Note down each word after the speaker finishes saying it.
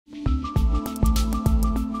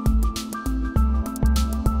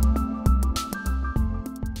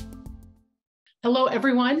Hello,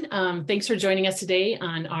 everyone. Thanks for joining us today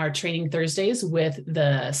on our Training Thursdays with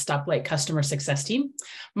the Stoplight Customer Success Team.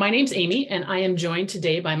 My name's Amy, and I am joined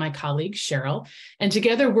today by my colleague, Cheryl. And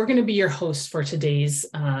together, we're going to be your hosts for today's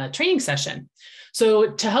training session. So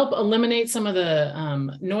to help eliminate some of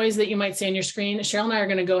the noise that you might see on your screen, Cheryl and I are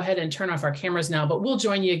going to go ahead and turn off our cameras now, but we'll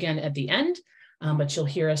join you again at the end, but you'll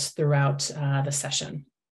hear us throughout the session.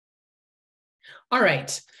 All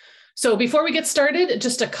right. So before we get started,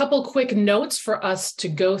 just a couple quick notes for us to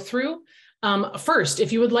go through. First,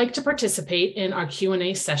 if you would like to participate in our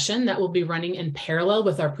Q&A session that will be running in parallel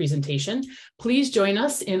with our presentation, please join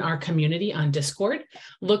us in our community on Discord.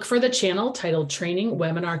 Look for the channel titled Training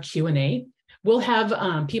Webinar Q&A. We'll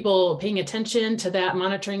have people paying attention to that,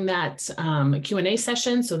 monitoring that Q&A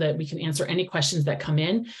session so that we can answer any questions that come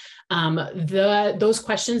in. Those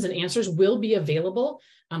questions and answers will be available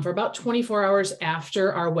for about 24 hours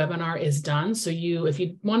after our webinar is done. So if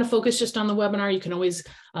you want to focus just on the webinar, you can always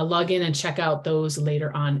log in and check out those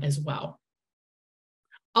later on as well.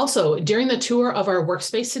 Also, during the tour of our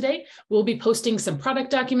workspace today, we'll be posting some product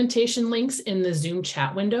documentation links in the Zoom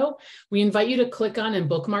chat window. We invite you to click on and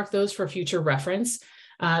bookmark those for future reference.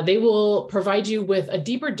 They will provide you with a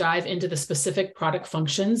deeper dive into the specific product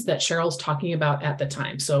functions that Cheryl's talking about at the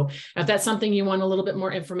time. So if that's something you want a little bit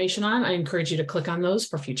more information on, I encourage you to click on those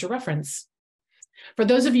for future reference. For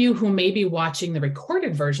those of you who may be watching the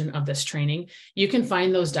recorded version of this training, you can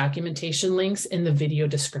find those documentation links in the video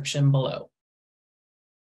description below.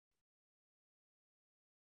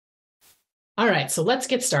 All right, so let's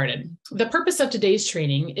get started. The purpose of today's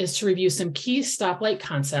training is to review some key Stoplight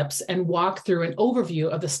concepts and walk through an overview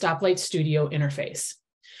of the Stoplight Studio interface.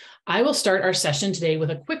 I will start our session today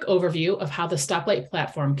with a quick overview of how the Stoplight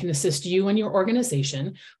platform can assist you and your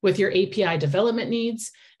organization with your API development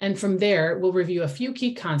needs, and from there, we'll review a few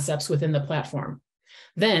key concepts within the platform.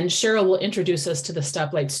 Then Cheryl will introduce us to the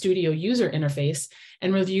Stoplight Studio user interface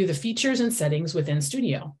and review the features and settings within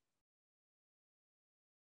Studio.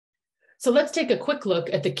 So let's take a quick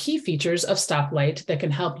look at the key features of Stoplight that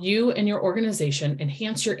can help you and your organization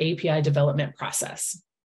enhance your API development process.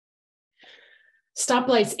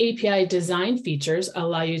 Stoplight's API design features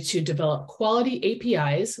allow you to develop quality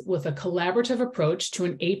APIs with a collaborative approach to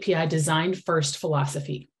an API design-first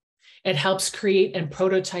philosophy. It helps create and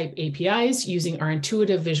prototype APIs using our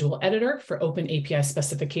intuitive visual editor for open API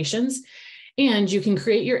specifications, and you can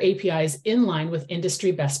create your APIs in line with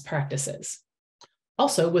industry best practices.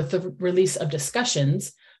 Also, with the release of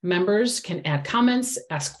discussions, members can add comments,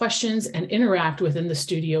 ask questions, and interact within the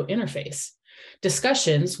Studio interface.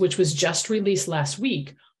 Discussions, which was just released last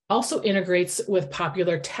week, also integrates with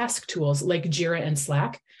popular task tools like Jira and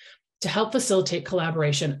Slack to help facilitate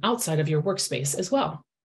collaboration outside of your workspace as well.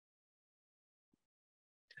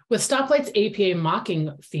 With Stoplight's API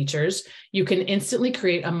mocking features, you can instantly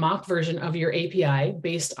create a mock version of your API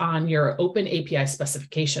based on your open API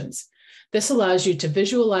specifications. This allows you to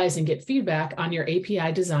visualize and get feedback on your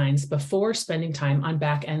API designs before spending time on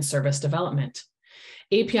back-end service development.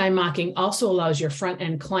 API mocking also allows your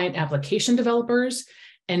front-end client application developers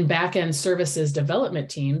and back-end services development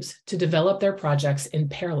teams to develop their projects in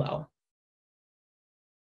parallel.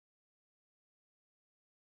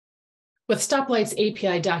 With Stoplight's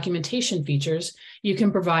API documentation features, you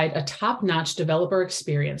can provide a top-notch developer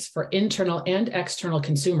experience for internal and external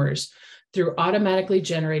consumers through automatically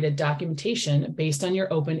generated documentation based on your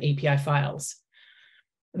open API files.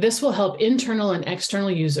 This will help internal and external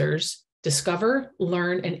users discover,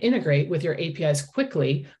 learn, and integrate with your APIs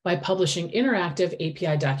quickly by publishing interactive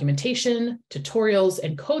API documentation, tutorials,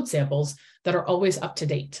 and code samples that are always up to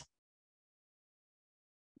date.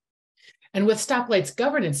 And with Stoplight's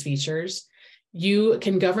governance features, you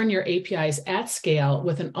can govern your APIs at scale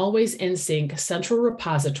with an always in sync central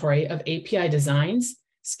repository of API designs,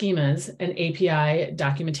 schemas, and API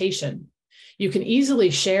documentation. You can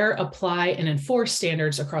easily share, apply, and enforce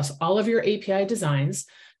standards across all of your API designs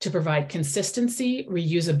to provide consistency,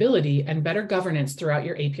 reusability, and better governance throughout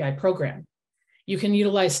your API program. You can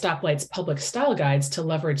utilize Stoplight's public style guides to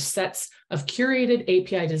leverage sets of curated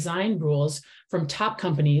API design rules from top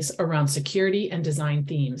companies around security and design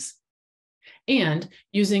themes. And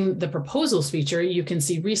using the proposals feature, you can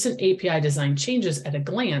see recent API design changes at a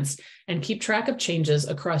glance and keep track of changes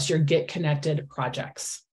across your Get Connected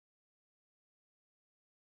projects.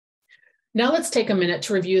 Now let's take a minute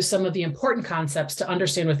to review some of the important concepts to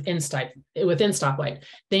understand within Stoplight,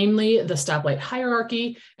 namely the Stoplight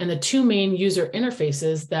hierarchy and the two main user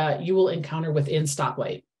interfaces that you will encounter within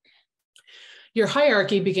Stoplight. Your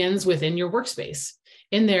hierarchy begins within your workspace.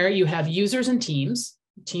 In there, you have users and teams.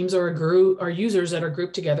 Teams are users that are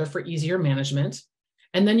grouped together for easier management.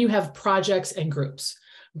 And then you have projects and groups.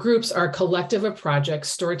 Groups are a collective of projects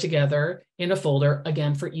stored together in a folder,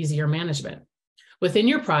 again, for easier management. Within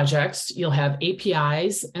your projects, you'll have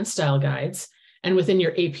APIs and style guides. And within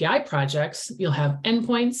your API projects, you'll have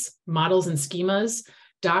endpoints, models and schemas,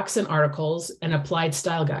 docs and articles, and applied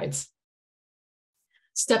style guides.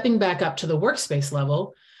 Stepping back up to the workspace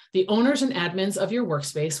level, the owners and admins of your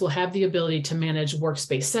workspace will have the ability to manage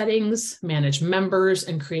workspace settings, manage members,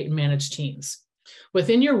 and create and manage teams.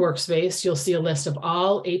 Within your workspace, you'll see a list of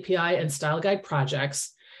all API and style guide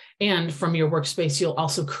projects. And from your workspace, you'll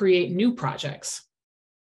also create new projects.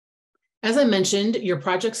 As I mentioned, your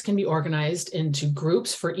projects can be organized into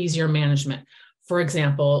groups for easier management. For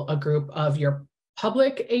example, a group of your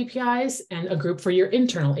public APIs and a group for your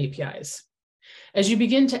internal APIs. As you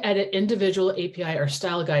begin to edit individual API or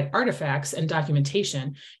style guide artifacts and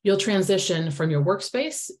documentation, you'll transition from your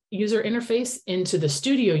workspace user interface into the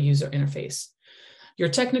studio user interface. Your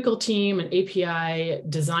technical team and API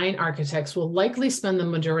design architects will likely spend the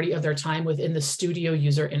majority of their time within the studio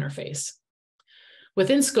user interface.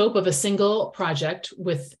 Within scope of a single project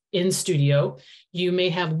within Studio, you may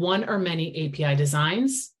have one or many API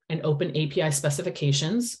designs and open API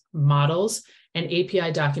specifications, models, and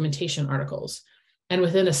API documentation articles. And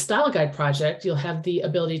within a style guide project, you'll have the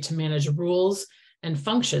ability to manage rules and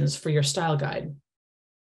functions for your style guide.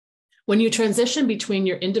 When you transition between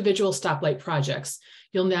your individual Stoplight projects,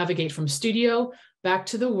 you'll navigate from Studio back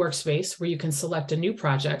to the workspace where you can select a new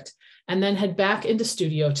project and then head back into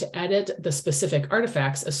Studio to edit the specific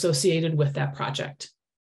artifacts associated with that project.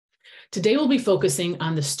 Today, we'll be focusing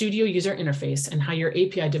on the Studio user interface and how your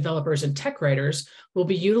API developers and tech writers will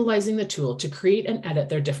be utilizing the tool to create and edit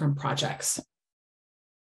their different projects.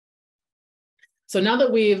 So now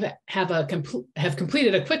that we have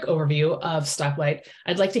completed a quick overview of Stoplight,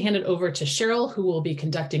 I'd like to hand it over to Cheryl, who will be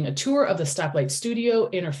conducting a tour of the Stoplight Studio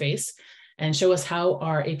interface and show us how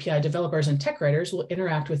our API developers and tech writers will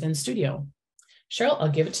interact within Studio. Cheryl, I'll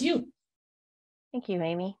give it to you. Thank you,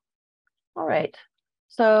 Amy. All right,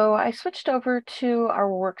 so I switched over to our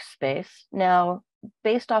workspace. Now,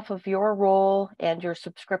 based off of your role and your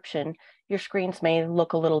subscription, your screens may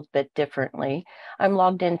look a little bit differently. I'm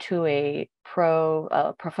logged into a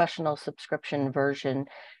professional subscription version,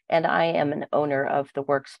 and I am an owner of the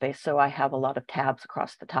workspace, so I have a lot of tabs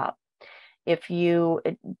across the top. If you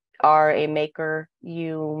are a maker,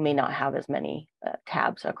 you may not have as many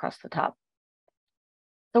tabs across the top.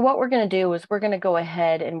 So what we're going to do is we're going to go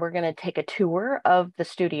ahead and we're going to take a tour of the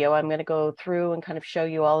studio. I'm going to go through and kind of show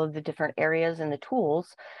you all of the different areas and the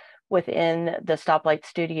tools within the Stoplight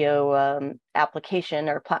Studio application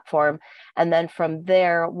or platform. And then from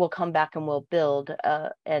there, we'll come back and we'll build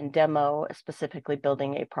and demo specifically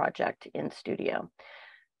building a project in Studio.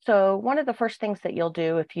 So one of the first things that you'll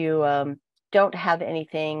do if you don't have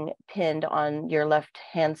anything pinned on your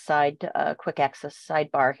left-hand side quick access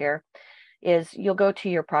sidebar here is you'll go to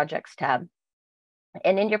your projects tab.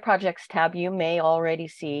 And in your projects tab, you may already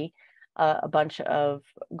see a bunch of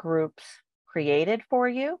groups created for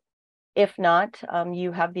you. If not,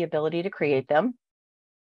 you have the ability to create them.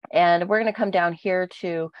 And we're going to come down here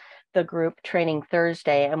to the group Training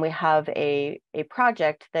Thursday, and we have a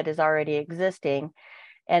project that is already existing.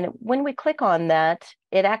 And when we click on that,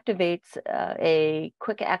 it activates a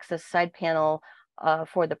quick access side panel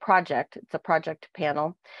for the project. It's a project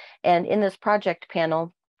panel. And in this project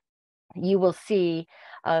panel, you will see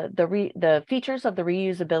the features of the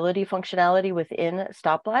reusability functionality within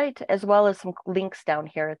Stoplight, as well as some links down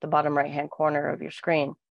here at the bottom right-hand corner of your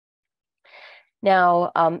screen.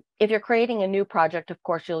 Now, if you're creating a new project, of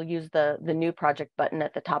course, you'll use the new project button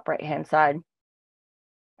at the top right-hand side.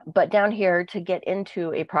 But down here, to get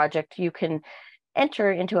into a project, you can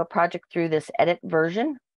enter into a project through this Edit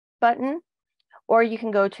Version button, or you can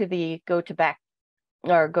go to the Go to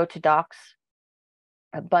Docs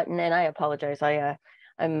button. And I apologize,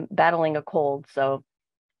 I'm battling a cold, so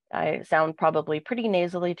I sound probably pretty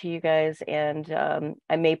nasally to you guys, and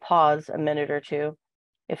I may pause a minute or two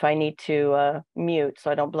if I need to mute so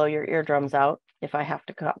I don't blow your eardrums out if I have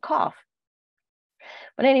to cough.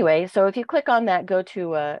 But anyway, so if you click on that Go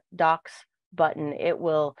to Docs button, it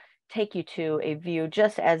will take you to a view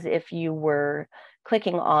just as if you were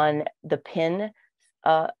clicking on the pin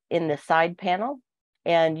in the side panel,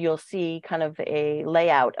 and you'll see kind of a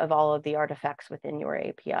layout of all of the artifacts within your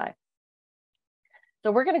API.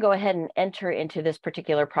 So we're going to go ahead and enter into this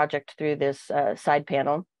particular project through this side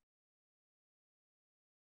panel.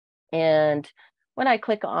 And when I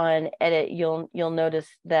click on Edit, you'll notice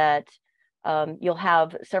that you'll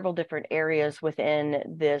have several different areas within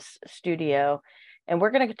this studio. And we're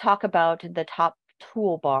going to talk about the top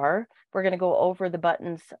toolbar. We're going to go over the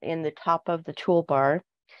buttons in the top of the toolbar.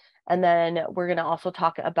 And then we're going to also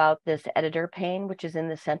talk about this editor pane, which is in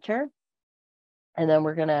the center. And then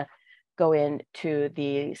we're going to go into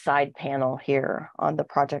the side panel here on the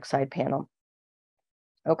project side panel.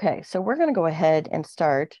 Okay, so we're going to go ahead and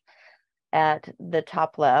start at the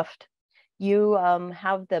top left. You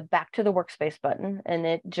have the back to the workspace button, and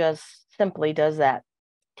it just simply does that,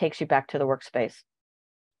 takes you back to the workspace.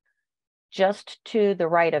 Just to the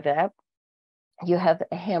right of it, you have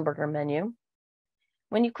a hamburger menu.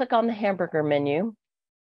 When you click on the hamburger menu,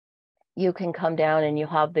 you can come down and you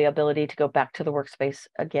have the ability to go back to the workspace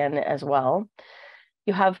again as well.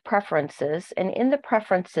 You have preferences, and in the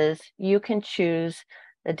preferences, you can choose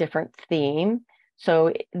a different theme.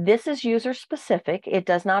 So this is user specific. It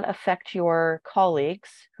does not affect your colleagues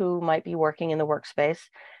who might be working in the workspace.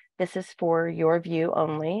 This is for your view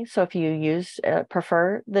only. So if you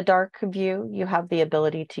prefer the dark view, you have the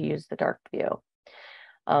ability to use the dark view.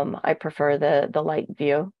 I prefer the light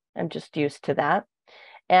view. I'm just used to that.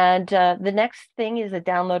 And the next thing is a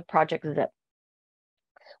download project zip.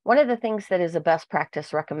 One of the things that is a best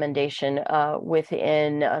practice recommendation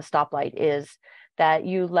within Stoplight is that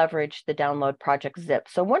you leverage the download project zip.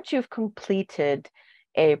 So once you've completed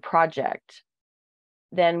a project,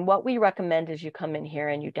 then what we recommend is you come in here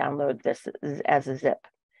and you download this as a zip.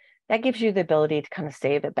 That gives you the ability to kind of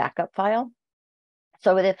save a backup file.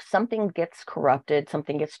 So if something gets corrupted,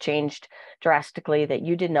 something gets changed drastically that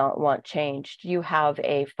you did not want changed, you have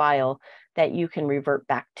a file that you can revert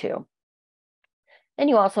back to. And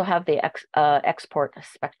you also have the export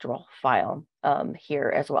spectral file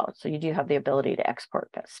here as well. So you do have the ability to export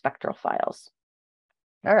spectral files.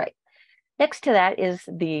 All right. Next to that is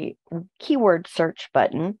the keyword search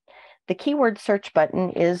button. The keyword search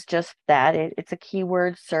button is just that. It's a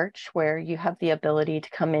keyword search where you have the ability to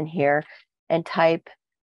come in here and type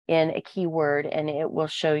in a keyword, and it will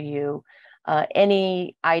show you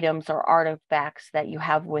any items or artifacts that you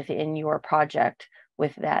have within your project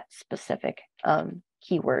with that specific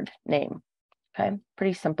keyword name. Okay,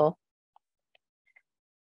 pretty simple.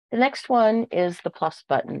 The next one is the plus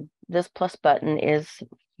button. This plus button is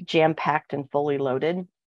jam-packed and fully loaded.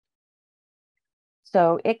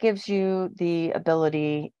 So it gives you the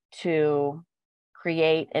ability to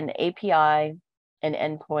create an API, an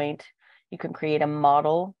endpoint. You can create a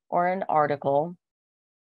model or an article.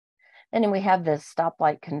 And then we have this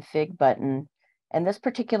Stoplight config button. And this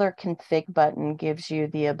particular config button gives you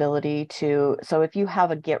the ability to, so if you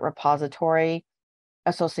have a Git repository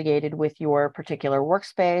associated with your particular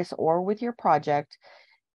workspace or with your project,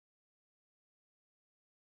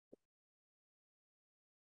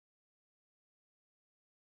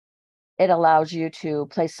 it allows you to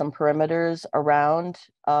place some parameters around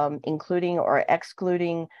including or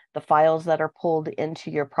excluding the files that are pulled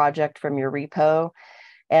into your project from your repo.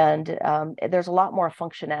 And there's a lot more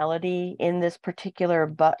functionality in this particular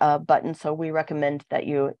button, so we recommend that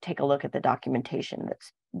you take a look at the documentation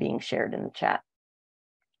that's being shared in the chat.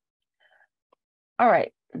 All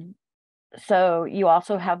right, so you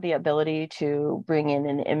also have the ability to bring in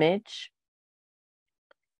an image,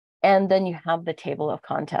 and then you have the table of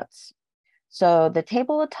contents. So the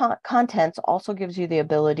table of contents also gives you the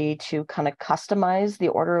ability to kind of customize the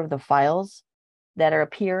order of the files that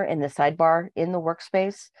appear in the sidebar in the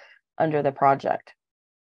workspace under the project.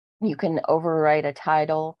 You can overwrite a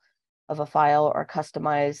title of a file or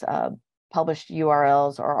customize published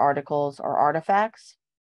URLs or articles or artifacts.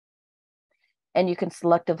 And you can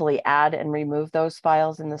selectively add and remove those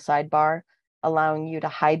files in the sidebar, allowing you to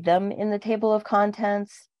hide them in the table of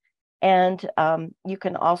contents. And you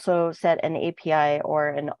can also set an API or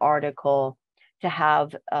an article to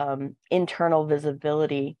have internal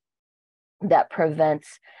visibility that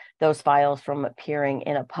prevents those files from appearing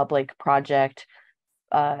in a public project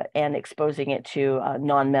and exposing it to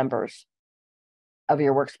non-members of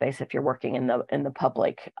your workspace if you're working in the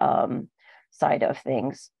public side of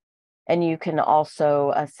things. And you can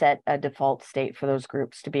also set a default state for those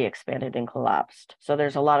groups to be expanded and collapsed. So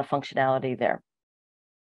there's a lot of functionality there.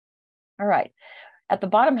 All right, at the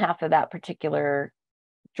bottom half of that particular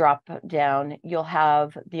drop down, you'll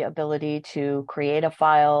have the ability to create a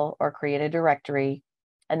file or create a directory,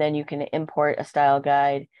 and then you can import a style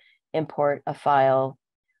guide, import a file,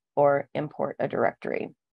 or import a directory.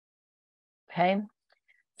 Okay,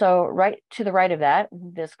 so right to the right of that,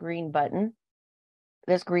 this green button,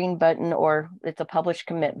 or it's a publish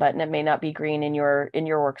commit button. It may not be green in your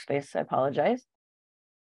workspace, I apologize.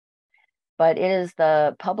 But it is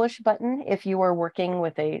the publish button if you are working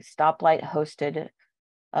with a Stoplight hosted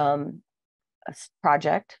a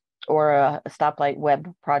project or a Stoplight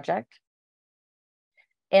web project.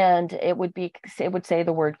 And it would say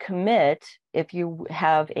the word commit if you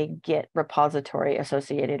have a Git repository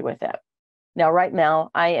associated with it. Now, right now,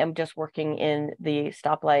 I am just working in the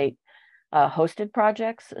Stoplight hosted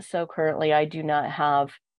projects. So currently I do not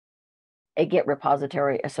have a Git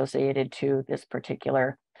repository associated to this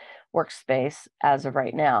particular workspace as of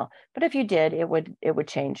right now. But if you did, it would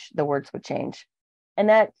change, the words would change. And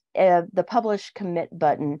that the publish commit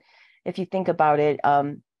button, if you think about it,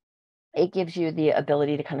 it gives you the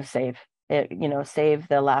ability to kind of save it, save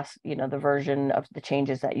the last, the version of the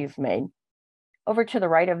changes that you've made. Over to the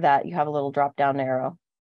right of that, you have a little drop down arrow.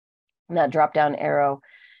 And that drop down arrow,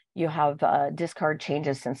 you have discard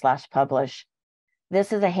changes since last publish.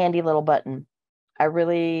 This is a handy little button.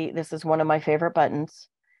 This is one of my favorite buttons.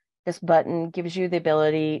 This button gives you the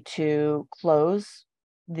ability to close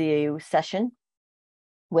the session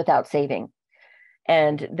without saving.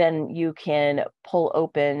 And then you can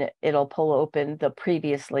it'll pull open the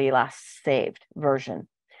previously last saved version.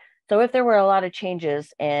 So if there were a lot of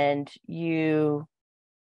changes and you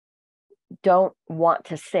don't want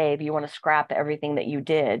to save, you want to scrap everything that you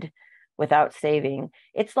did without saving,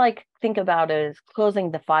 it's like, think about it as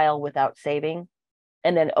closing the file without saving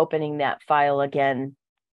and then opening that file again.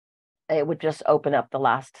 It would just open up the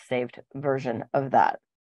last saved version of that.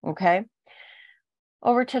 Okay.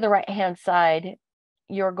 Over to the right-hand side,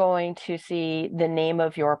 you're going to see the name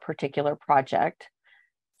of your particular project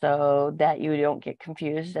so that you don't get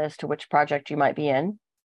confused as to which project you might be in.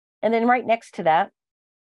 And then right next to that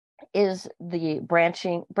is the branch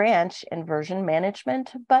and version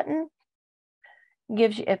management button.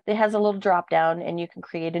 It has a little drop down and you can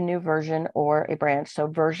create a new version or a branch. So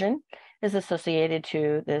version is associated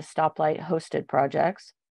to the Stoplight hosted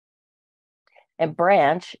projects, and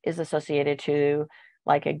branch is associated to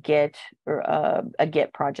like a Git or a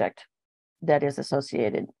Git project that is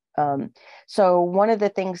associated. So one of the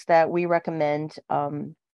things that we recommend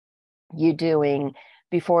you doing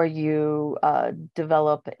before you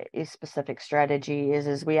develop a specific strategy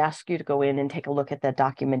is we ask you to go in and take a look at the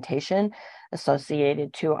documentation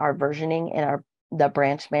associated to our versioning and the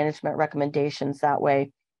branch management recommendations. That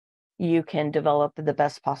way you can develop the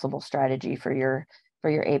best possible strategy for your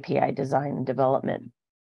API design and development.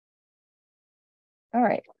 All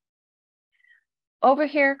right. Over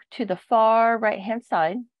here to the far right-hand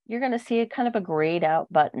side, you're going to see a kind of a grayed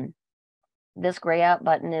out button. This gray out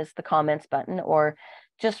button is the comments button, or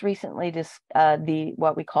just recently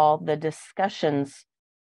what we call the discussions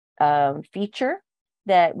feature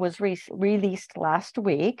that was released last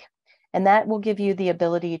week. And that will give you the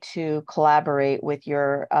ability to collaborate with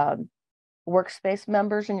your workspace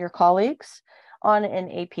members and your colleagues on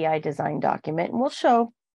an API design document. And we'll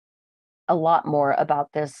show a lot more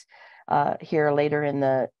about this here later in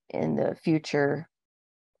the future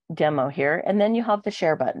demo here. And then you have the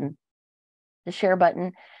share button. The share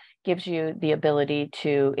button gives you the ability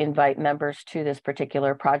to invite members to this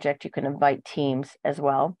particular project. You can invite teams as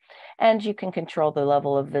well, and you can control the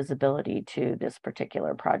level of visibility to this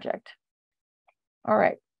particular project. All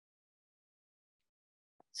right.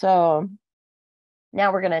 So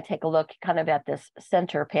now we're going to take a look kind of at this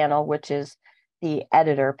center panel, which is the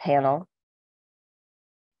editor panel.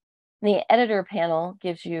 The editor panel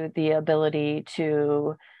gives you the ability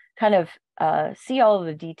to kind of see all of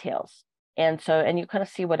the details. And you kind of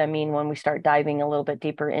see what I mean when we start diving a little bit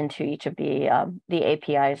deeper into each of the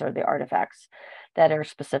APIs or the artifacts that are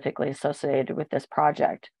specifically associated with this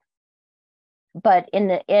project. But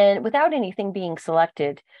without anything being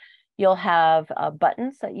selected, you'll have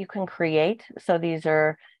buttons that you can create. So these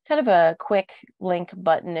are kind of a quick link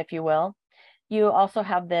button, if you will. You also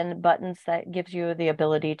have then buttons that gives you the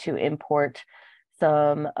ability to import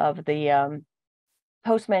some of the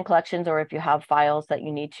Postman collections, or if you have files that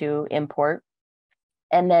you need to import.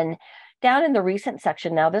 And then down in the recent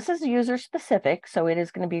section, now this is user specific, so it is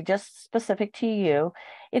going to be just specific to you.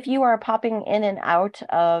 If you are popping in and out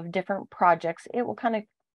of different projects, it will kind of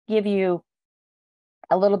give you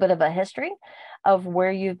a little bit of a history of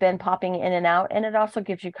where you've been popping in and out. And it also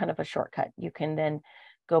gives you kind of a shortcut. You can then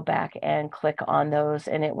go back and click on those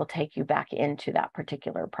and it will take you back into that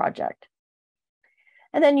particular project.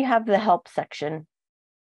 And then you have the help section.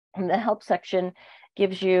 And the help section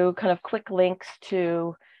gives you kind of quick links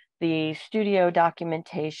to the studio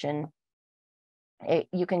documentation.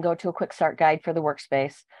 You can go to a quick start guide for the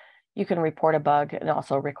workspace. You can report a bug and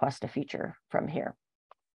also request a feature from here.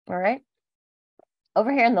 All right.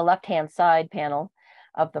 Over here in the left-hand side panel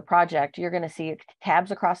of the project, you're going to see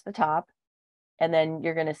tabs across the top, and then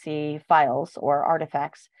you're going to see files or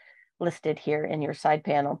artifacts listed here in your side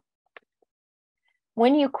panel.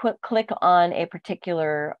 When you click on a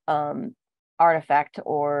particular artifact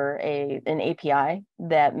or an API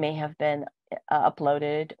that may have been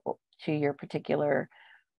uploaded to your particular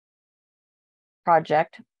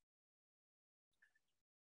project.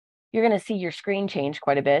 You're going to see your screen change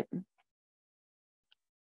quite a bit.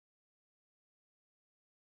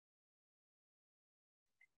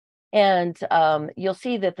 And you'll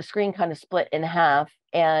see that the screen kind of split in half,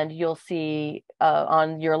 and you'll see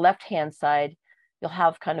on your left-hand side, you'll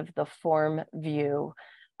have kind of the form view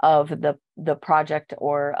of the project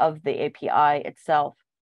or of the API itself.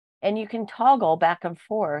 And you can toggle back and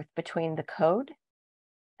forth between the code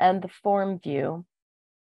and the form view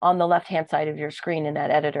on the left-hand side of your screen in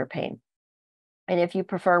that editor pane. And if you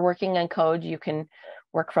prefer working in code, you can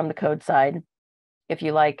work from the code side. If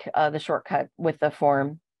you like the shortcut with the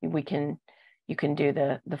form, you can do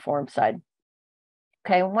the form side.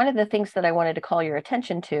 Okay, one of the things that I wanted to call your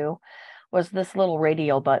attention to was this little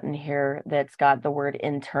radial button here that's got the word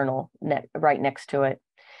internal right next to it.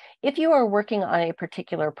 If you are working on a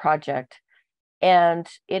particular project and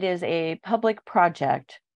it is a public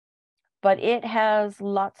project, but it has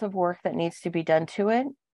lots of work that needs to be done to it,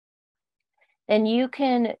 then you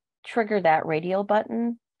can trigger that radial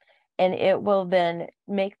button, and it will then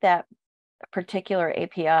make that particular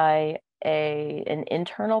API an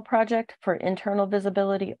internal project for internal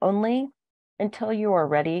visibility only until you are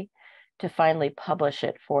ready to finally publish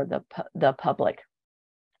it for the public.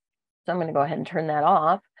 So I'm going to go ahead and turn that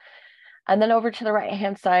off. And then over to the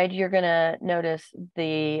right-hand side, you're going to notice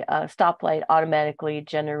the Stoplight automatically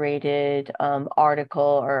generated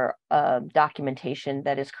article or documentation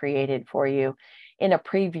that is created for you in a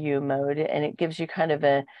preview mode. And it gives you kind of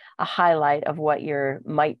a highlight of what you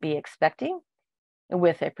might be expecting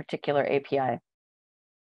with a particular API.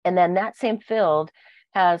 And then that same field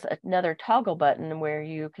has another toggle button where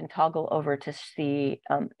you can toggle over to see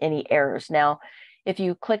any errors. Now, if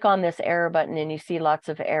you click on this error button and you see lots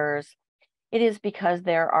of errors, it is because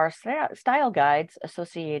there are style guides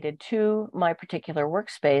associated to my particular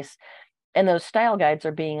workspace, and those style guides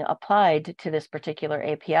are being applied to this particular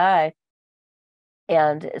API.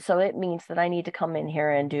 And so it means that I need to come in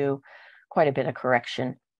here and do quite a bit of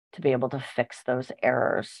correction to be able to fix those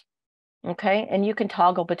errors. Okay, and you can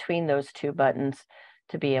toggle between those two buttons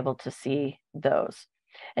to be able to see those.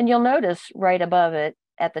 And you'll notice right above it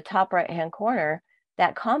at the top right-hand corner,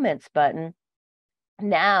 that comments button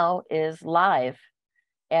now is live.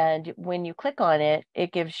 And when you click on it,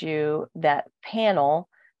 it gives you that panel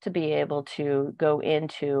to be able to go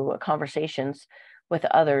into conversations with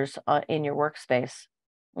others in your workspace.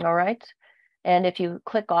 All right. And if you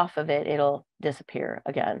click off of it, it'll disappear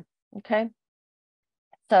again. Okay.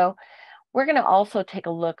 So we're going to also take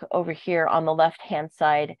a look over here on the left-hand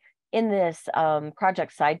side in this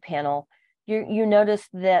project side panel. You notice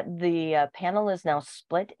that the panel is now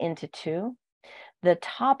split into two. The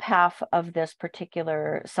top half of this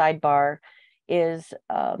particular sidebar is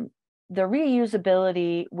the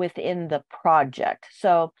reusability within the project.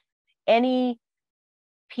 So any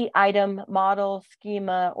item, model,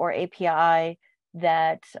 schema, or API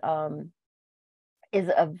that is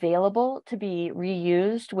available to be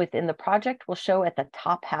reused within the project will show at the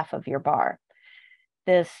top half of your bar.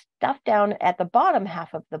 The stuff down at the bottom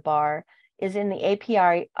half of the bar is in the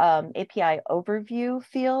API overview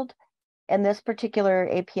field. And this particular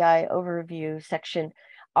API overview section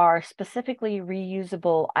are specifically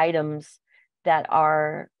reusable items that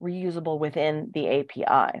are reusable within the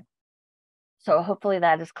API. So hopefully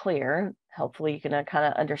that is clear. Hopefully you can kind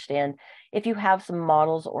of understand if you have some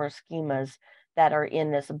models or schemas that are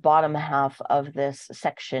in this bottom half of this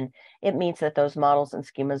section, it means that those models and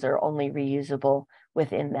schemas are only reusable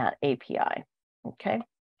within that API. Okay.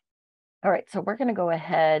 All right, so we're going to go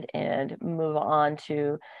ahead and move on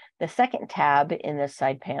to the second tab in this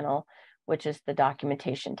side panel, which is the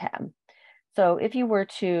documentation tab. So if you were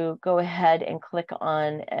to go ahead and click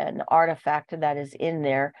on an artifact that is in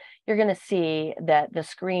there, you're going to see that the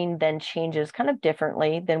screen then changes kind of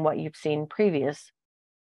differently than what you've seen previous.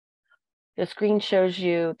 The screen shows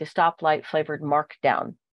you the Stoplight flavored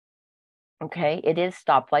markdown. Okay, it is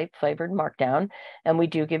Stoplight flavored markdown, and we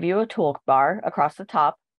do give you a toolbar across the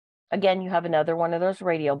top. Again, you have another one of those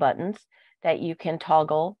radial buttons that you can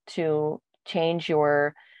toggle to change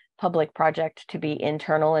your public project to be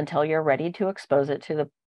internal until you're ready to expose it to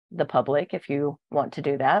the public if you want to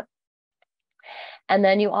do that. And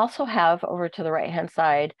then you also have over to the right-hand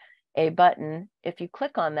side a button. If you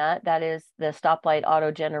click on that, that is the Stoplight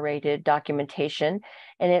auto-generated documentation,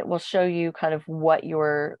 and it will show you kind of what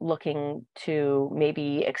you're looking to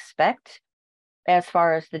maybe expect as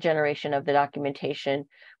far as the generation of the documentation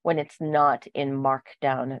when it's not in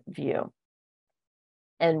Markdown view.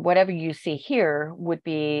 And whatever you see here would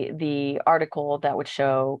be the article that would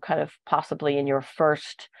show kind of possibly in your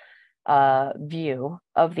first view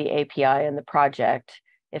of the API and the project,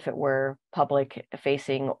 if it were public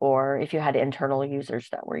facing, or if you had internal users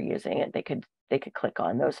that were using it, they could click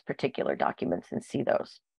on those particular documents and see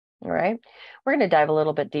those. All right, we're going to dive a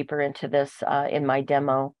little bit deeper into this in my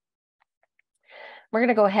demo. We're going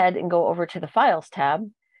to go ahead and go over to the Files tab.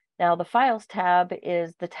 Now, the Files tab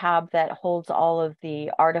is the tab that holds all of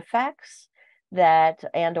the artifacts that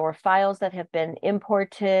and/or files that have been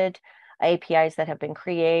imported, APIs that have been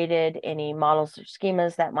created, any models or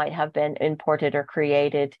schemas that might have been imported or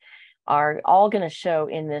created are all going to show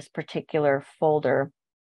in this particular folder.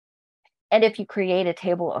 And if you create a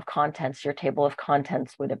table of contents, your table of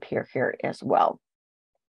contents would appear here as well.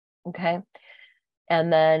 Okay.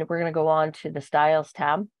 And then we're going to go on to the Styles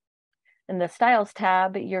tab. In the Styles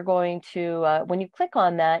tab, you're going to, when you click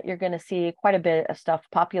on that, you're going to see quite a bit of stuff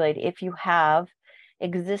populate. If you have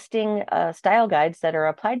existing style guides that are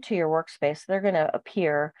applied to your workspace, they're going to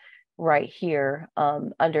appear right here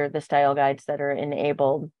under the style guides that are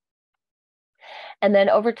enabled. And then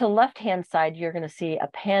over to the left-hand side, you're going to see a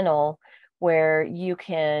panel where you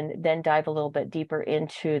can then dive a little bit deeper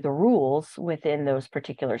into the rules within those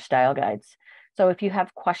particular style guides. So if you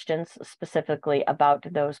have questions specifically about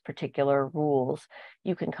those particular rules,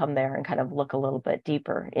 you can come there and kind of look a little bit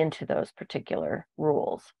deeper into those particular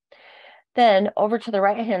rules. Then over to the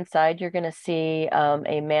right-hand side, you're going to see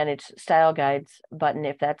a Manage Style Guides button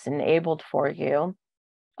if that's enabled for you.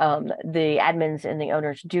 The admins and the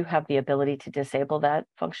owners do have the ability to disable that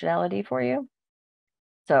functionality for you.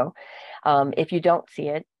 So if you don't see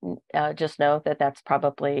it, just know that that's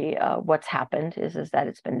probably what's happened is that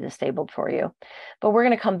it's been disabled for you. But we're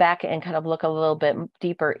going to come back and kind of look a little bit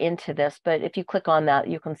deeper into this. But if you click on that,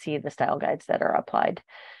 you can see the style guides that are applied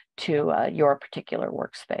to your particular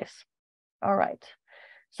workspace. All right.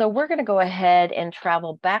 So we're going to go ahead and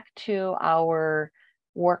travel back to our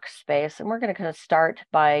workspace, and we're going to kind of start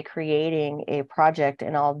by creating a project,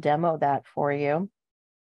 and I'll demo that for you.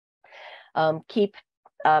 Keep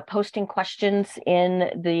posting questions in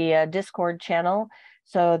the Discord channel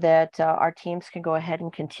so that our teams can go ahead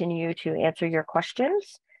and continue to answer your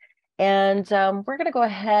questions. And we're going to go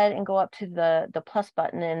ahead and go up to the plus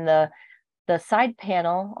button in the side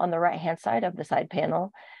panel on the right-hand side of the side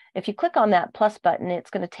panel. If you click on that plus button, it's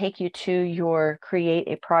going to take you to your Create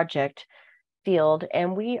a Project field.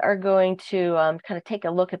 And we are going to kind of take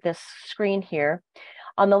a look at this screen here.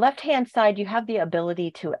 On the left-hand side, you have the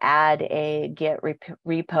ability to add a Git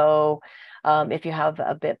repo. If you have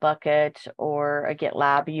a Bitbucket or a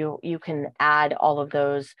GitLab, you can add all of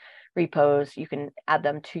those repos. You can add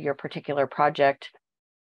them to your particular project.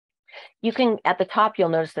 You can, at the top, you'll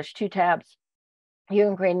notice there's two tabs. You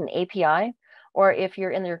can create an API, or if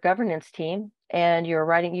you're in your governance team and you're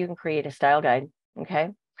writing, you can create a style guide,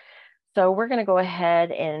 okay? So we're going to go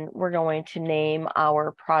ahead and we're going to name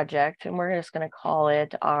our project, and we're just going to call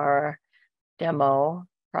it our demo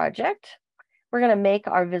project. We're going to make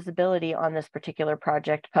our visibility on this particular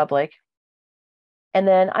project public. And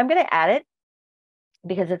then I'm going to add it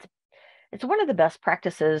because it's one of the best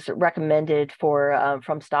practices recommended for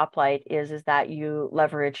from Stoplight is that you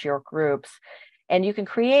leverage your groups, and you can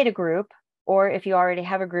create a group, or if you already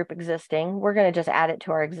have a group existing, we're going to just add it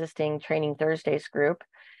to our existing Training Thursdays group.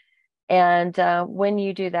 And when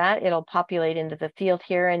you do that, it'll populate into the field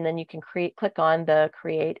here, and then you can click on the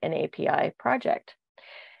Create an API project.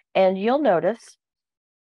 And you'll notice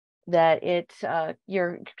that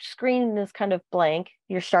your screen is kind of blank.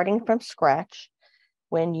 You're starting from scratch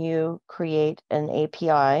when you create an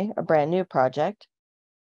API, a brand new project.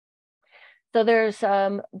 So there's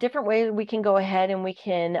different ways we can go ahead and we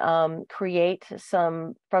can create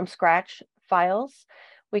some from scratch files.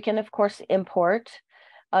 We can, of course, import.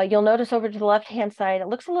 You'll notice over to the left-hand side, it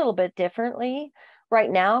looks a little bit differently right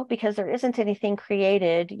now because there isn't anything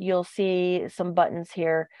created. You'll see some buttons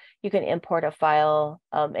here. You can import a file,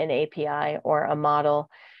 an API, or a model.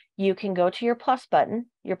 You can go to your plus button.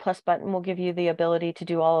 Your plus button will give you the ability to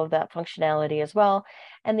do all of that functionality as well.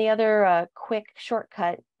 And the other quick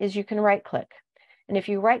shortcut is you can right-click. And if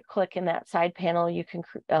you right-click in that side panel, you can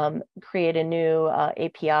create a new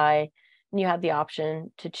API, and you have the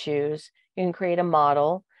option to choose. You can create a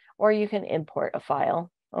model, or you can import a file,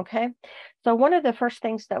 okay? So one of the first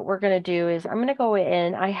things that we're going to do is I'm going to go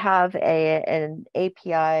in. I have an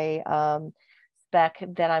API spec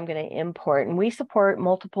that I'm going to import, and we support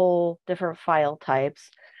multiple different file types,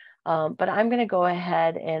 but I'm going to go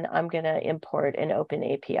ahead and I'm going to import an open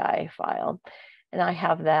API file, and I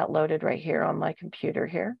have that loaded right here on my computer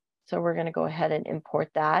here. So we're going to go ahead and import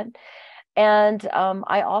that. And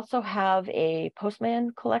I also have a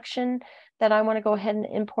Postman collection that I want to go ahead and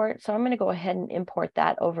import. So I'm going to go ahead and import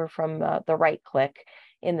that over from the right click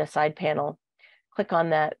in the side panel. Click on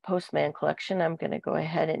that Postman collection. I'm going to go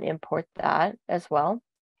ahead and import that as well.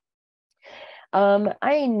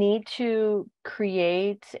 I need to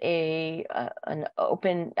create an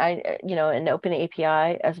open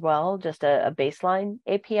API as well, just a baseline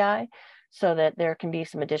API, so that there can be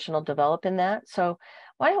some additional develop in that. So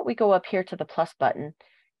why don't we go up here to the plus button,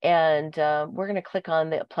 and we're going to click on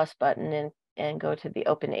the plus button and go to the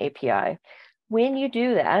open API. When you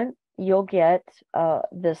do that, you'll get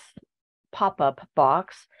this pop-up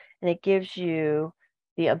box, and it gives you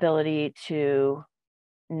the ability to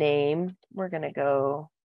name. We're going to go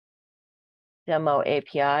demo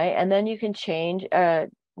API, and then you can change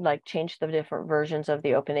change the different versions of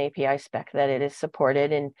the open API spec that it is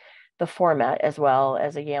supported in the format, as well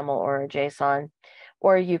as a YAML or a JSON,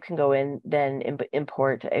 or you can go in then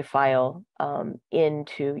import a file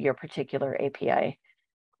into your particular API.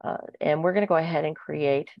 And we're going to go ahead and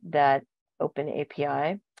create that open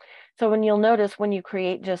API. So you'll notice when you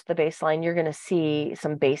create just the baseline, you're going to see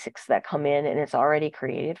some basics that come in, and it's already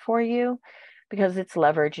created for you because it's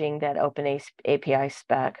leveraging that open API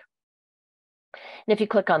spec. And if you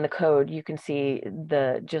click on the code, you can see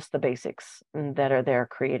just the basics that are there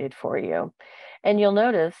created for you. And you'll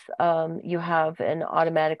notice you have an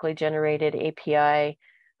automatically generated API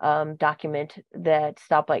document that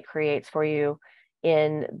Stoplight creates for you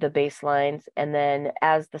in the baselines. And then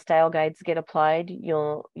as the style guides get applied,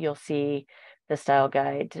 you'll see the style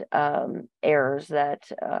guide errors that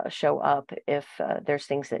show up if there's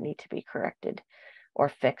things that need to be corrected or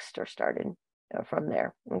fixed or started from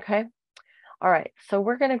there. Okay. All right, so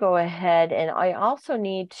we're going to go ahead, and I also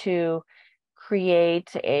need to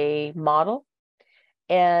create a model,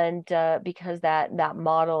 and because that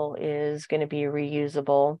model is going to be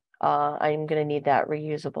reusable, I'm going to need that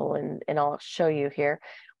reusable, and I'll show you here.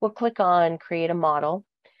 We'll click on create a model,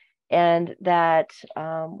 and that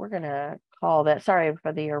we're going to call that, sorry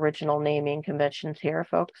for the original naming conventions here,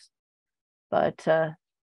 folks, but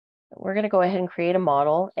we're going to go ahead and create a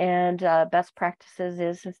model. And best practices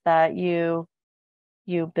is that you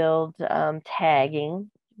build tagging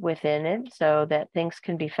within it so that things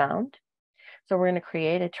can be found. So we're going to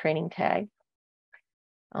create a training tag.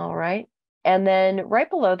 All right. And then right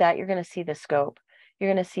below that, you're going to see the scope.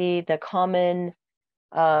 You're going to see the common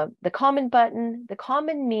button. The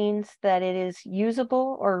common means that it is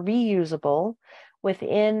usable or reusable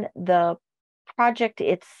within the project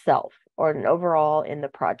itself, or an overall in the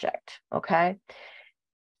project. Okay.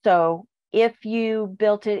 So if you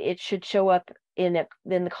built it, it should show up on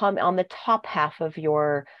the top half of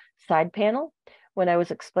your side panel. When I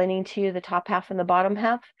was explaining to you the top half and the bottom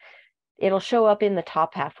half, it'll show up in the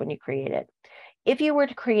top half when you create it. If you were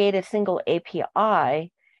to create a single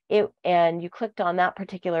API, and you clicked on that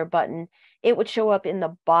particular button, it would show up in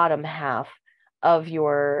the bottom half of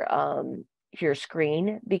your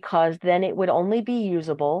screen, because then it would only be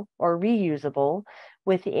usable or reusable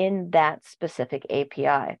within that specific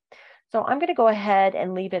API. So I'm going to go ahead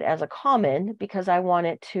and leave it as a common because I want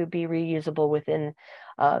it to be reusable within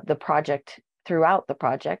the project, throughout the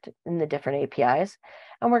project in the different APIs.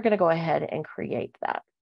 And we're going to go ahead and create that.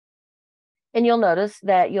 And you'll notice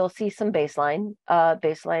that you'll see some baseline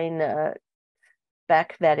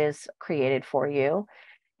spec that is created for you.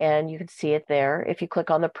 And you can see it there. If you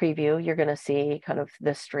click on the preview, you're going to see kind of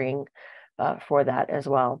the string for that as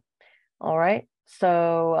well. All right.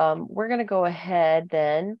 So we're going to go ahead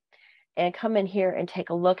then and come in here and take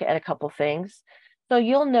a look at a couple things. So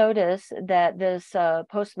you'll notice that this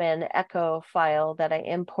Postman Echo file that I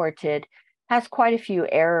imported has quite a few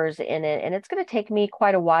errors in it, and it's going to take me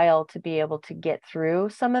quite a while to be able to get through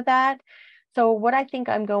some of that. So what I think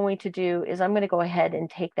I'm going to do is I'm going to go ahead and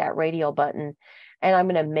take that radial button, and I'm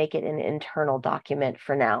going to make it an internal document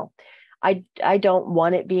for now. I don't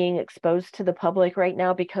want it being exposed to the public right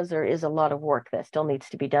now because there is a lot of work that still needs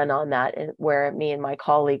to be done on that, and where me and my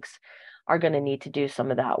colleagues are going to need to do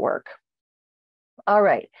some of that work. All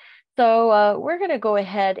right, so we're going to go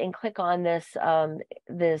ahead and click on this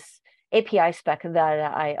this API spec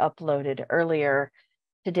that I uploaded earlier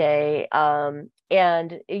today,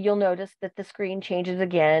 and you'll notice that the screen changes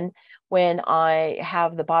again when I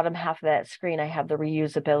have the bottom half of that screen. I have the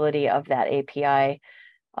reusability of that API,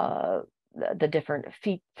 the different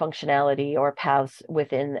functionality or paths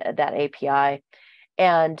within that API.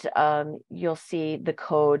 And you'll see the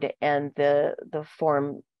code and the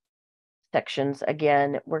form sections.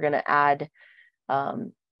 Again, we're going to add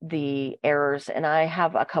the errors, and I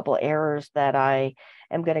have a couple errors that I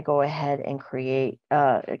am going to go ahead and create,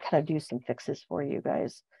 kind of do some fixes for you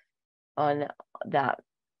guys on that.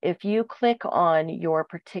 If you click on your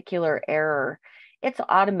particular error, it's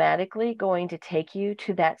automatically going to take you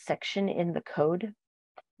to that section in the code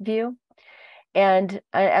view. And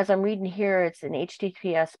as I'm reading here, it's an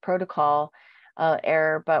HTTPS protocol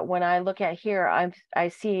error, but when I look at here, I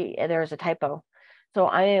see there's a typo. So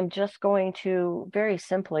I am just going to very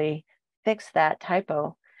simply fix that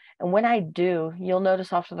typo. And when I do, you'll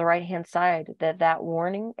notice off to the right-hand side that that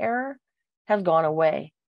warning error has gone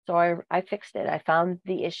away. So I fixed it. I found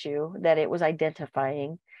the issue that it was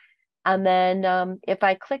identifying. And then if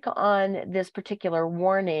I click on this particular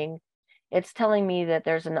warning, it's telling me that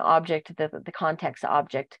there's an object, the context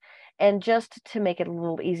object. And just to make it a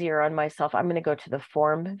little easier on myself, I'm going to go to the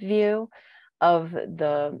form view of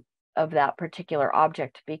that particular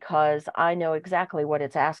object, because I know exactly what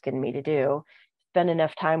it's asking me to do. Spend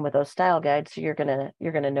enough time with those style guides, so you're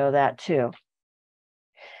gonna know that too.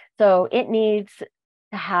 So it needs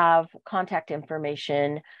to have contact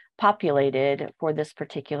information populated for this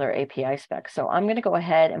particular API spec. So I'm going to go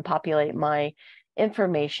ahead and populate my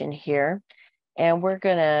information here, and we're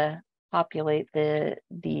going to populate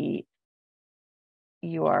the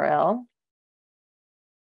URL,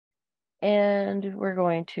 and we're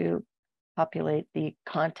going to populate the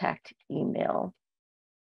contact email.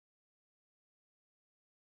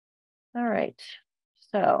 All right.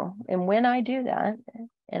 So, and when I do that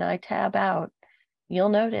and I tab out, you'll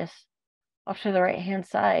notice off to the right-hand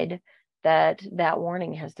side that that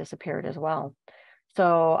warning has disappeared as well.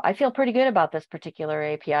 So I feel pretty good about this particular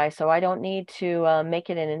API. So I don't need to make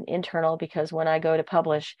it an internal, because when I go to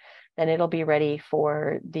publish, then it'll be ready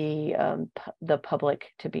for the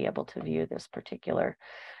public to be able to view this particular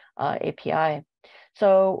API.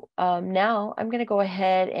 So now I'm going to go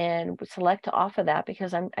ahead and select off of that,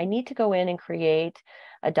 because I need to go in and create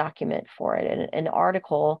a document for it, an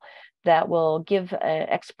article that will give an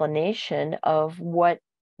explanation of what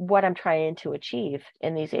I'm trying to achieve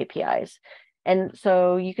in these APIs. And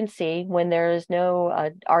so you can see when there is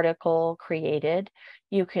no article created,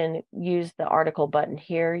 you can use the article button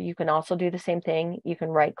here. You can also do the same thing. You can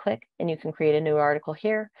right click and you can create a new article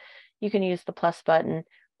here. You can use the plus button,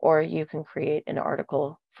 or you can create an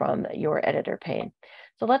article from your editor pane.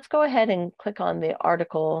 So let's go ahead and click on the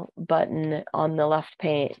article button on the left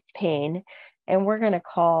pane, and we're going to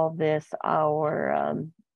call this our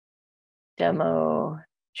demo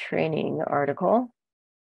training article.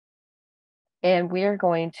 And we are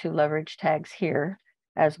going to leverage tags here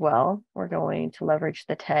as well. We're going to leverage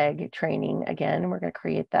the tag training again. We're going to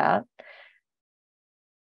create that.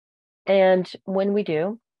 And when we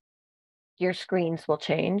do, your screens will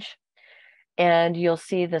change, and you'll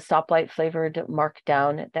see the stoplight flavored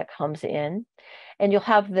markdown that comes in, and you'll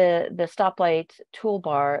have the stoplight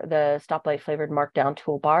toolbar, the stoplight flavored markdown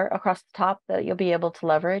toolbar across the top that you'll be able to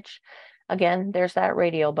leverage. Again, there's that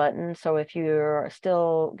radio button. So if you're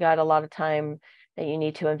still got a lot of time that you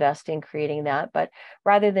need to invest in creating that, but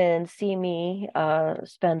rather than see me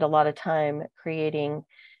spend a lot of time creating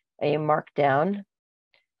a markdown,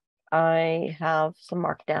 I have some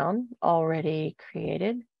markdown already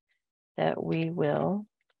created that we will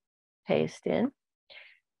paste in.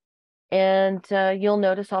 And you'll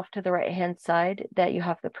notice off to the right-hand side that you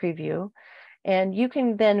have the preview. And you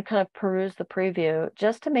can then kind of peruse the preview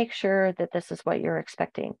just to make sure that this is what you're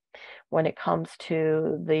expecting when it comes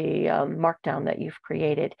to the markdown that you've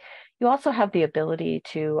created. You also have the ability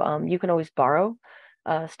to, you can always borrow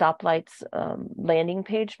Stoplight's landing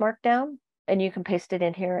page markdown, and you can paste it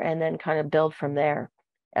in here and then kind of build from there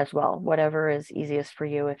as well, whatever is easiest for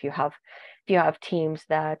you. If you have teams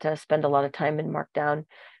that spend a lot of time in Markdown,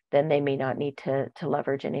 then they may not need to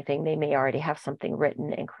leverage anything. They may already have something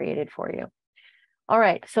written and created for you. All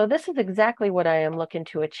right, so this is exactly what I am looking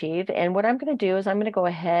to achieve. And what I'm going to do is I'm going to go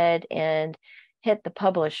ahead and hit the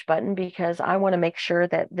publish button, because I want to make sure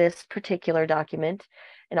that this particular document,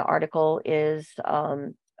 an article, is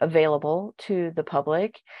available to the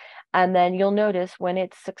public. And then you'll notice when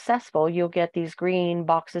it's successful, you'll get these green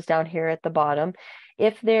boxes down here at the bottom.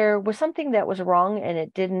 If there was something that was wrong and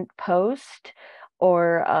it didn't post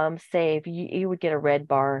or save, you would get a red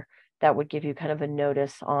bar that would give you kind of a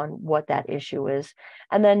notice on what that issue is.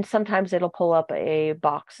 And then sometimes it'll pull up a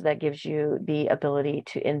box that gives you the ability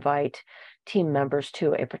to invite team members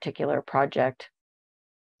to a particular project.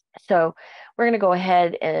 So we're going to go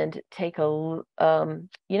ahead and take a,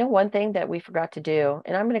 one thing that we forgot to do,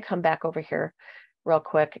 and I'm going to come back over here real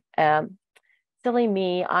quick. silly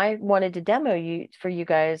me, I wanted to demo for you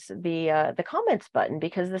guys the comments button,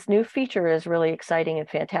 because this new feature is really exciting and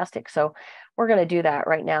fantastic. So we're going to do that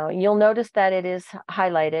right now. You'll notice that it is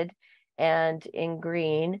highlighted and in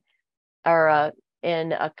green, or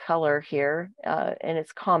in a color here, and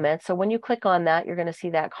it's comments. So when you click on that, you're going to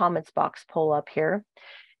see that comments box pull up here.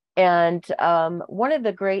 And one of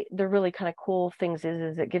the really kind of cool things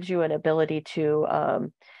is it gives you an ability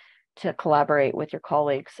to collaborate with your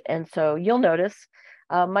colleagues. And so you'll notice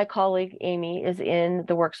my colleague Amy is in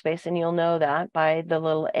the workspace, and you'll know that by the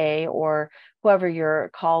little A, or whoever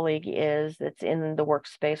your colleague is that's in the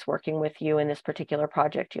workspace working with you in this particular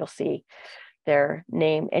project, you'll see their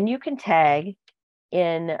name. And you can tag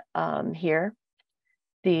in here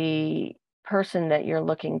the person that you're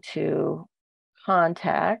looking to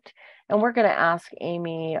contact. And we're going to ask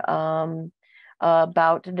Amy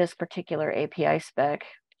about this particular API spec.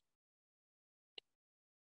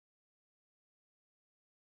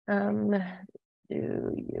 Do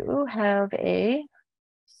you have a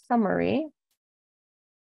summary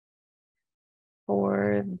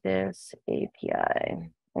for this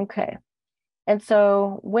API? Okay. And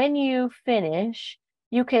so when you finish,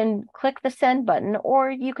 you can click the send button,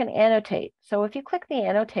 or you can annotate. So if you click the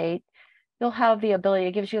annotate, you'll have the ability,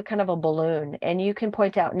 it gives you kind of a balloon, and you can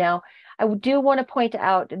point out. Now, I do want to point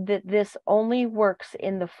out that this only works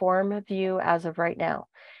in the form view as of right now.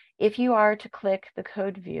 If you are to click the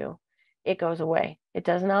code view, it goes away. It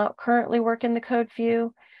does not currently work in the code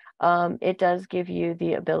view. It does give you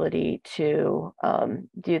the ability to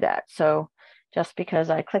do that. So just because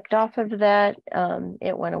I clicked off of that,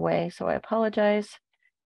 it went away. So I apologize.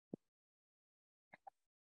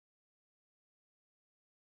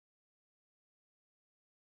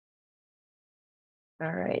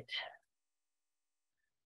 All right.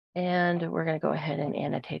 And we're going to go ahead and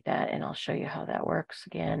annotate that, and I'll show you how that works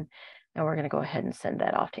again. And we're going to go ahead and send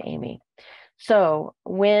that off to Amy. So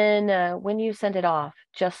when you send it off,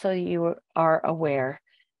 just so you are aware,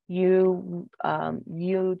 you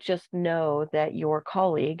just know that your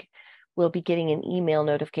colleague will be getting an email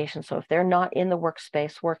notification. So if they're not in the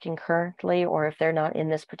workspace working currently, or if they're not in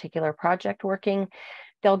this particular project working,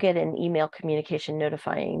 they'll get an email communication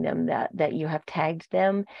notifying them that you have tagged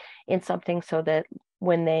them in something, so that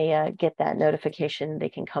when they get that notification, they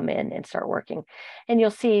can come in and start working. And you'll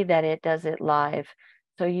see that it does it live.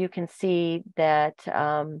 So you can see that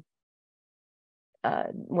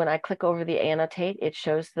when I click over the annotate, it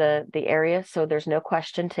shows the area. So there's no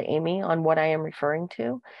question to Amy on what I am referring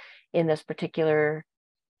to in this particular.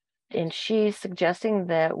 And she's suggesting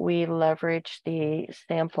that we leverage the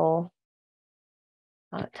sample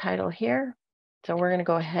title here. So we're going to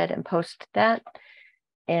go ahead and post that.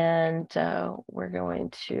 And we're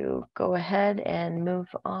going to go ahead and move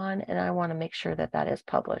on. And I want to make sure that that is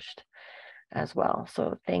published as well.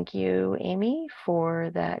 So thank you, Amy,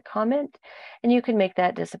 for that comment. And you can make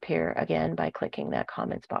that disappear again by clicking that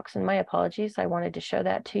comments box. And my apologies, I wanted to show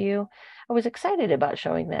that to you. I was excited about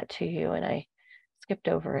showing that to you, and I skipped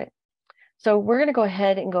over it. So we're going to go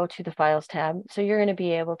ahead and go to the Files tab. So you're going to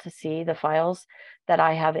be able to see the files that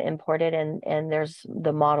I have imported, and there's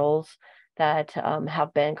the models that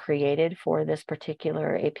have been created for this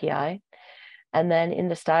particular API. And then in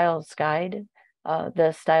the Styles guide,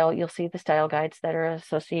 you'll see the style guides that are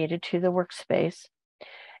associated to the workspace.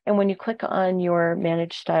 And when you click on your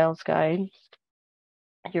Manage Styles guide,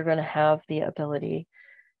 you're going to have the ability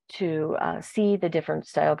to see the different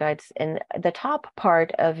style guides. And the top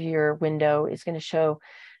part of your window is going to show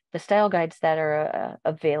the style guides that are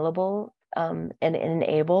available and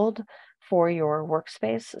enabled for your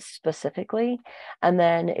workspace specifically. And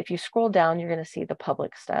then if you scroll down, you're going to see the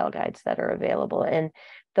public style guides that are available. And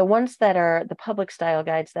the ones that are the public style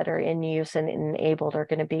guides that are in use and enabled are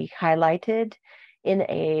going to be highlighted in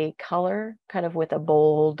a color, kind of with a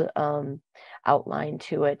bold outline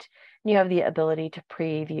to it. You have the ability to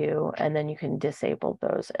preview, and then you can disable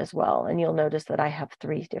those as well. And you'll notice that I have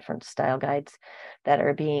 3 different style guides that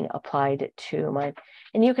are being applied to my,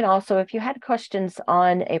 and you can also, if you had questions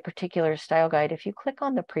on a particular style guide, if you click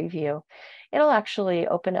on the preview, it'll actually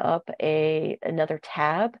open up another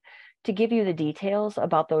tab to give you the details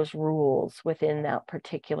about those rules within that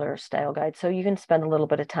particular style guide. So you can spend a little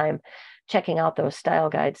bit of time checking out those style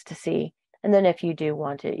guides to see. And then if you do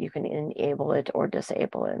want it, you can enable it or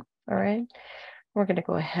disable it. All right. We're going to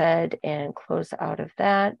go ahead and close out of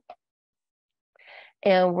that.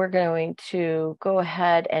 And we're going to go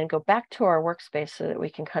ahead and go back to our workspace so that we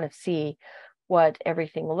can kind of see what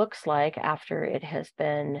everything looks like after it has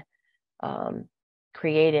been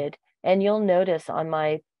created. And you'll notice on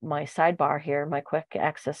my sidebar here, my quick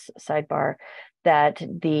access sidebar, that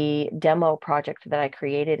the demo project that I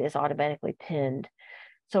created is automatically pinned.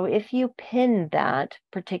 So if you pin that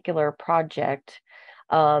particular project,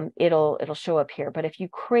 it'll show up here. But if you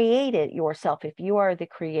create it yourself, if you are the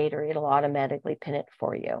creator, it'll automatically pin it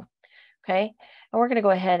for you. Okay, and we're going to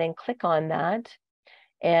go ahead and click on that,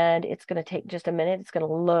 and it's going to take just a minute. It's going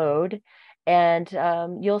to load, and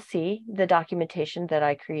you'll see the documentation that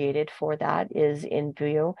I created for that is in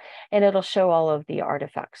view, and it'll show all of the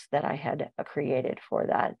artifacts that I had created for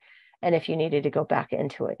that. And if you needed to go back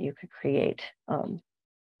into it, you could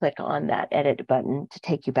click on that edit button to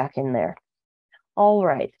take you back in there. All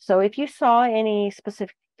right, so if you saw any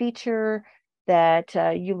specific feature that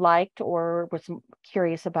you liked or was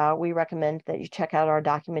curious about, we recommend that you check out our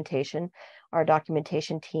documentation. Our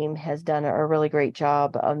documentation team has done a really great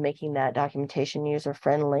job of making that documentation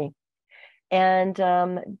user-friendly. And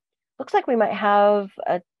looks like we might have,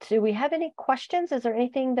 do we have any questions? Is there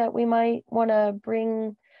anything that we might want to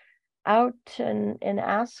bring out and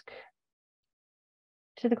ask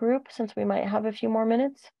to the group, since we might have a few more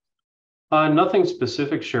minutes? Nothing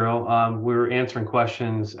specific, Cheryl. We're answering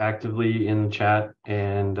questions actively in the chat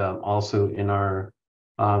and also in our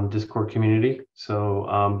Discord community.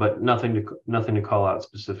 So, but nothing to call out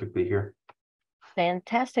specifically here.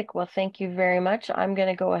 Fantastic. Well, thank you very much. I'm going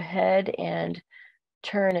to go ahead and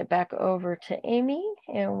turn it back over to Amy,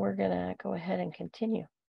 and we're going to go ahead and continue.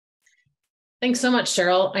 Thanks so much,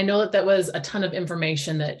 Cheryl. I know that was a ton of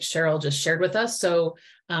information that Cheryl just shared with us. So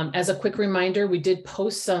as a quick reminder, we did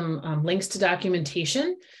post some links to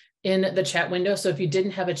documentation in the chat window. So if you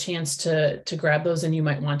didn't have a chance to grab those and you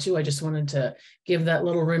might want to, I just wanted to give that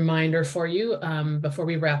little reminder for you before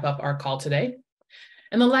we wrap up our call today.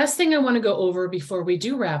 And the last thing I want to go over before we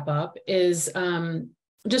do wrap up is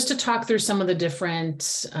just to talk through some of the different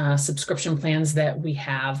subscription plans that we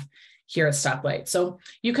have here at Stoplight. So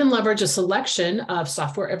you can leverage a selection of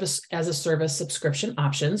software as a service subscription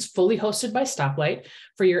options fully hosted by Stoplight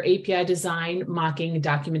for your API design, mocking,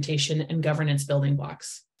 documentation, and governance building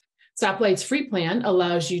blocks. Stoplight's free plan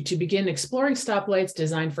allows you to begin exploring Stoplight's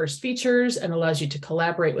design first features and allows you to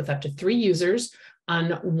collaborate with up to 3 users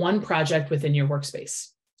on one project within your workspace.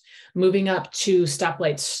 Moving up to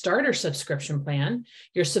Stoplight's starter subscription plan,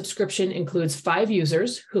 your subscription includes 5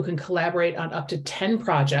 users who can collaborate on up to 10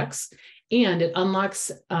 projects, and it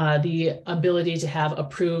unlocks the ability to have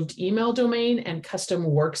approved email domain and custom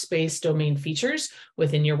workspace domain features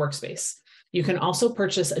within your workspace. You can also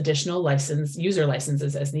purchase additional user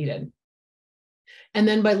licenses as needed. And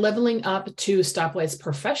then by leveling up to Stoplight's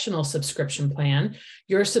professional subscription plan,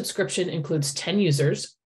 your subscription includes 10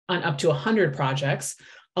 users on up to 100 projects,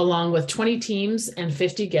 along with 20 teams and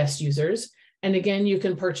 50 guest users. And again, you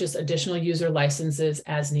can purchase additional user licenses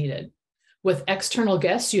as needed. With external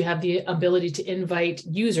guests, you have the ability to invite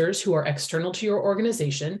users who are external to your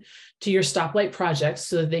organization to your Stoplight projects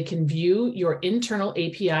so that they can view your internal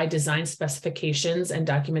API design specifications and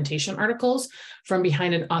documentation articles from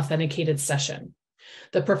behind an authenticated session.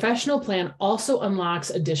 The professional plan also unlocks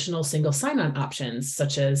additional single sign-on options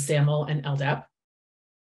such as SAML and LDAP.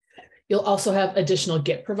 You'll also have additional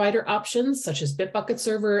Git provider options such as Bitbucket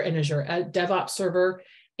Server and Azure DevOps Server,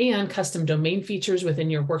 and custom domain features within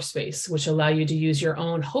your workspace, which allow you to use your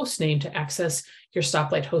own host name to access your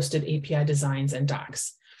Stoplight hosted API designs and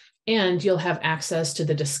docs. And you'll have access to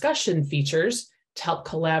the discussion features to help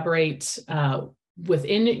collaborate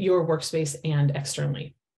within your workspace and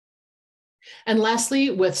externally. And lastly,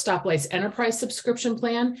 with Stoplight's enterprise subscription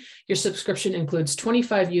plan, your subscription includes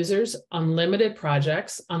 25 users, unlimited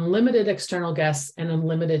projects, unlimited external guests, and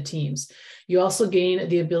unlimited teams. You also gain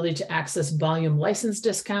the ability to access volume license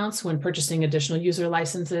discounts when purchasing additional user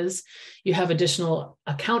licenses. You have additional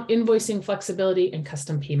account invoicing flexibility and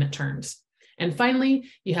custom payment terms. And finally,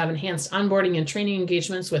 you have enhanced onboarding and training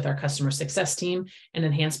engagements with our customer success team and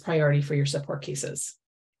enhanced priority for your support cases.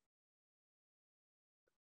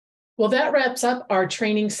 Well, that wraps up our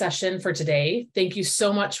training session for today. Thank you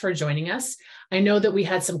so much for joining us. I know that we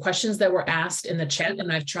had some questions that were asked in the chat,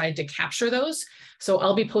 and I've tried to capture those. So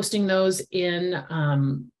I'll be posting those in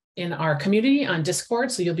our community on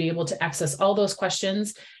Discord. So you'll be able to access all those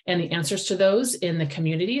questions and the answers to those in the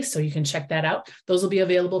community. So you can check that out. Those will be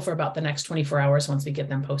available for about the next 24 hours once we get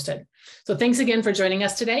them posted. So thanks again for joining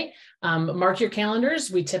us today. Mark your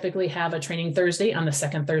calendars. We typically have a training Thursday on the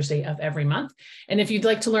second Thursday of every month. And if you'd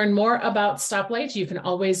like to learn more about Stoplight, you can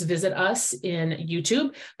always visit us in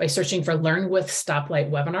YouTube by searching for Learn with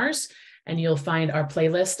Stoplight webinars. And you'll find our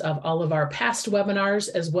playlist of all of our past webinars,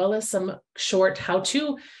 as well as some short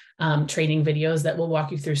how-to training videos that will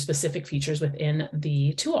walk you through specific features within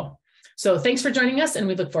the tool. So thanks for joining us, and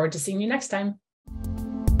we look forward to seeing you next time.